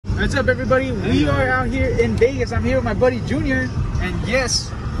What's up, everybody? We are out here in Vegas. I'm here with my buddy Junior, and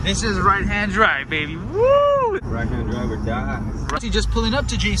yes, this is right-hand drive, baby. Woo! Right-hand drive or die. Just pulling up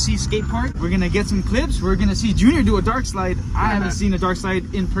to JC Skate Park. We're gonna get some clips. We're gonna see Junior do a dark slide. I haven't seen a dark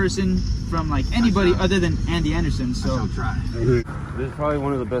slide in person from like anybody other than Andy Anderson. So I'll try. This is probably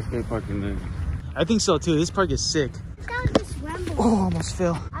one of the best skate parks in Vegas. I think so too. This park is sick. Down this ramp. Oh, almost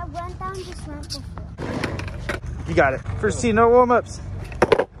fell. I went down this ramp before. You got it. First tee, no warm-ups.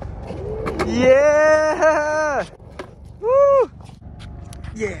 Yeah! Woo!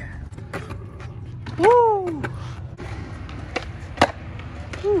 Yeah! Woo!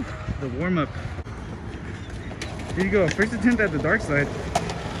 Woo! The warm-up. Here you go. First attempt at the dark slide.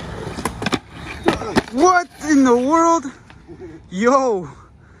 What in the world? Yo!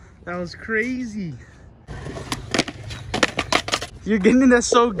 That was crazy. You're getting that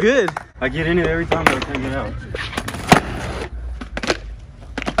so good. I get in it every time, but I can't get out.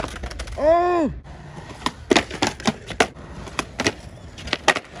 Oh!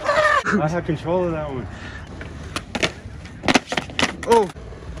 I have control of that one. Oh!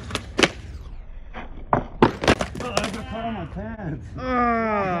 Oh, I got caught on my pants.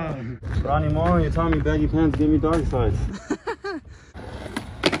 Ah! Ronnie Mullen, you taught me baggy pants, give me dark sides.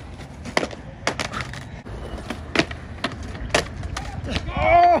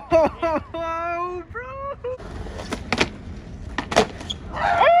 Oh, bro!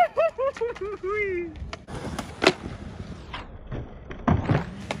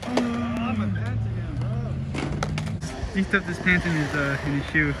 He stuffed his pants in his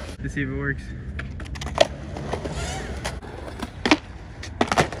shoe to see if it works.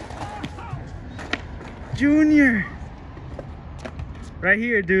 Junior! Right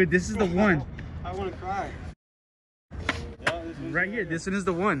here, dude. This is the one. I want to cry. Yeah, Right here. This one is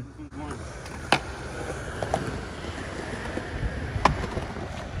the one.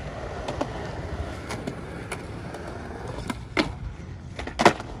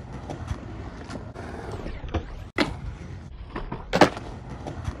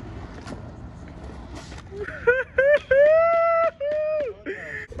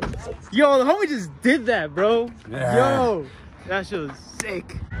 Yo, the homie just did that, bro. Yeah. Yo, that shit was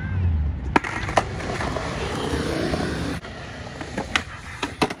sick.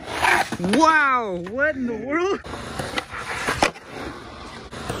 Wow, what in the world?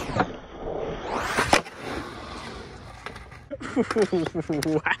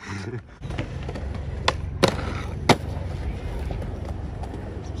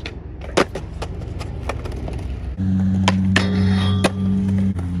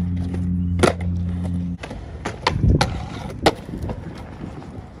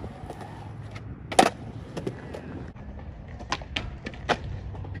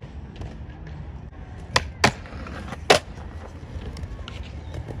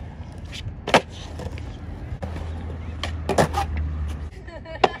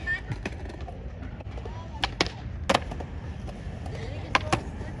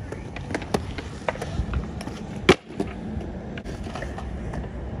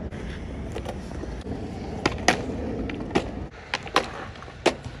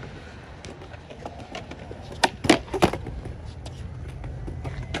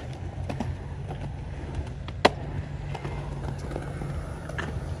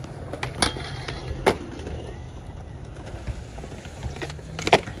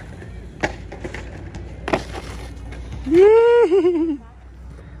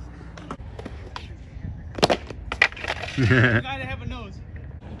 You gotta have a nose.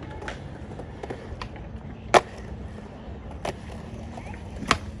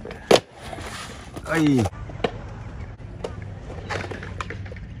 Ay.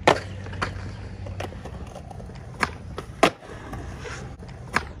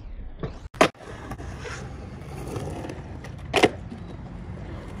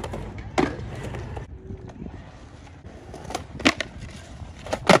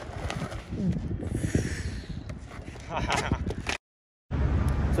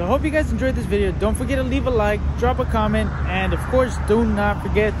 So I hope you guys enjoyed this video. Don't forget to leave a like, drop a comment, and of course do not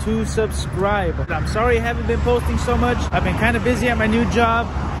forget to subscribe. I'm sorry I haven't been posting so much. I've been kind of busy at my new job.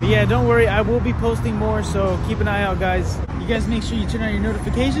 But yeah, don't worry, I will be posting more, so keep an eye out, guys. You guys make sure you turn on your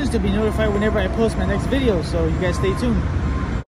notifications to be notified whenever I post my next video, so you guys stay tuned.